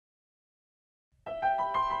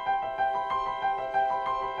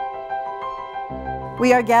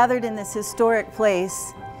We are gathered in this historic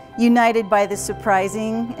place, united by the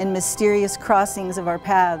surprising and mysterious crossings of our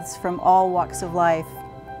paths from all walks of life.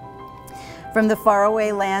 From the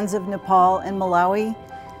faraway lands of Nepal and Malawi,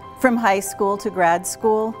 from high school to grad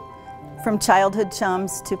school, from childhood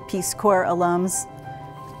chums to Peace Corps alums,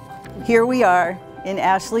 here we are in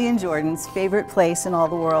Ashley and Jordan's favorite place in all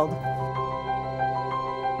the world.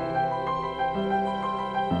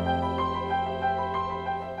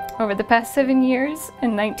 Over the past 7 years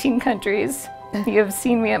in 19 countries, you have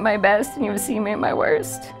seen me at my best and you have seen me at my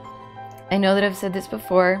worst. I know that I've said this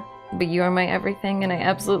before, but you are my everything, and I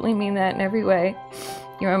absolutely mean that in every way.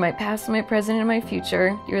 You are my past, my present, and my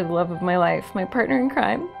future. You're the love of my life, my partner in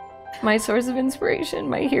crime, my source of inspiration,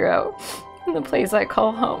 my hero, and the place I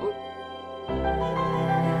call home.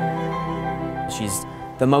 She's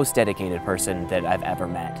the most dedicated person that I've ever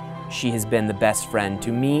met. She has been the best friend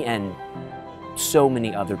to me and so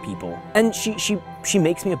many other people. And she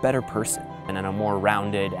makes me a better person and a more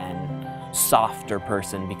rounded and softer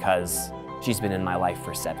person because she's been in my life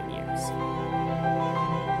for 7 years.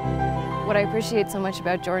 What I appreciate so much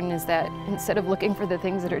about Jordan is that instead of looking for the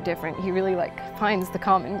things that are different, he really finds the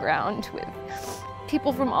common ground with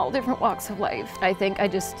people from all different walks of life. I think I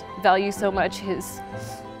just value so much his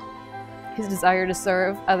desire to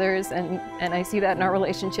serve others, and I see that in our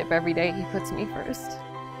relationship every day. He puts me first.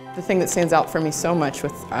 The thing that stands out for me so much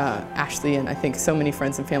with Ashley, and I think so many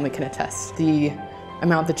friends and family can attest, the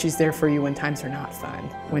amount that she's there for you when times are not fun,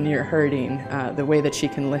 when you're hurting, the way that she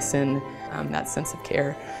can listen, that sense of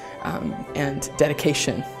care and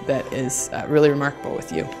dedication that is really remarkable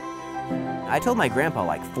with you. I told my grandpa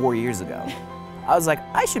like 4 years ago, I was like,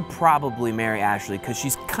 I should probably marry Ashley because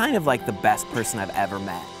she's kind of like the best person I've ever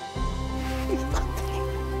met.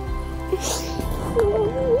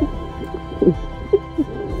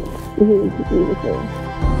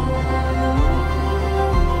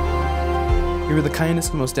 You're the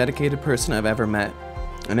kindest, most dedicated person I've ever met,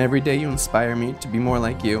 and every day you inspire me to be more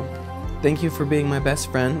like you. Thank you for being my best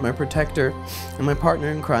friend, my protector, and my partner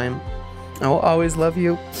in crime. I will always love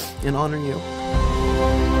you and honor you.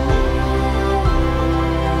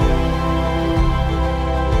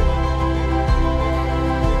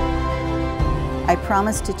 I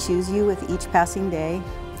promise to choose you with each passing day.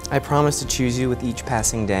 I promise to choose you with each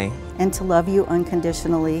passing day. And to love you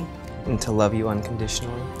unconditionally. And to love you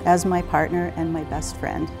unconditionally. As my partner and my best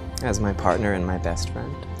friend. As my partner and my best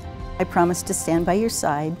friend. I promise to stand by your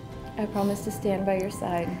side. I promise to stand by your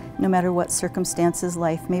side. No matter what circumstances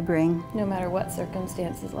life may bring. No matter what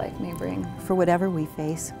circumstances life may bring. For whatever we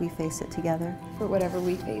face it together. For whatever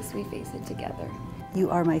we face it together. You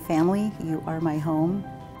are my family, you are my home.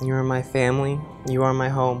 You are my family, you are my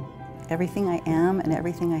home. Everything I am and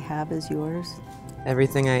everything I have is yours.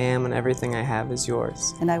 Everything I am and everything I have is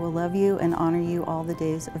yours. And I will love you and honor you all the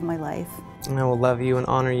days of my life. And I will love you and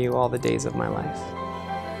honor you all the days of my life.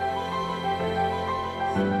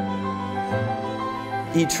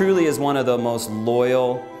 He truly is one of the most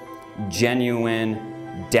loyal,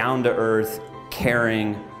 genuine, down-to-earth,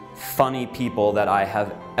 caring, funny people that I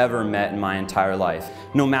have ever met in my entire life.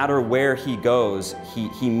 No matter where he goes,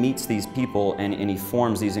 he meets these people and he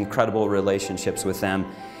forms these incredible relationships with them,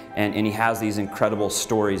 and he has these incredible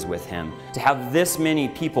stories with him. To have this many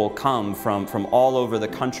people come from all over the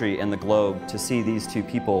country and the globe to see these two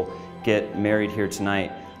people get married here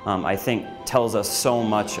tonight, I think tells us so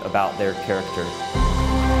much about their character.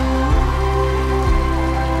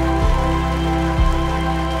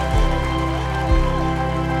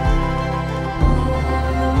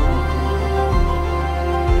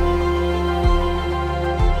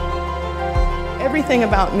 Everything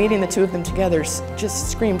about meeting the two of them together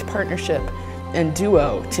just screamed partnership and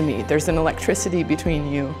duo to me. There's an electricity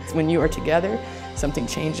between you. When you are together, something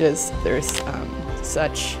changes. There's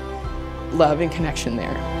such love and connection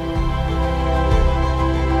there.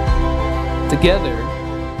 Together,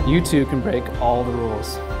 you two can break all the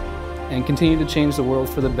rules and continue to change the world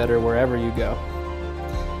for the better wherever you go.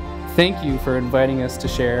 Thank you for inviting us to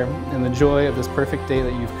share in the joy of this perfect day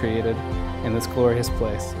that you've created in this glorious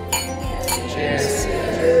place. Cheers.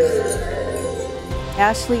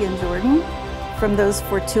 Ashley and Jordan, from those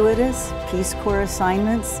fortuitous Peace Corps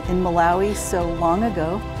assignments in Malawi so long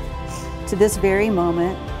ago to this very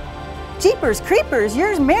moment, jeepers creepers,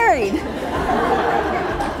 you're married!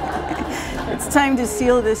 It's time to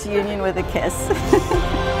seal this union with a kiss.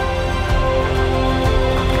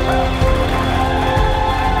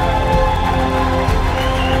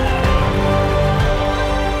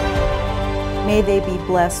 May they be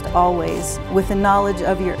blessed always with the knowledge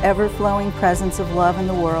of your ever-flowing presence of love in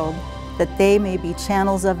the world, that they may be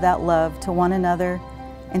channels of that love to one another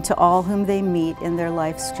and to all whom they meet in their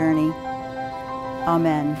life's journey.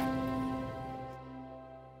 Amen.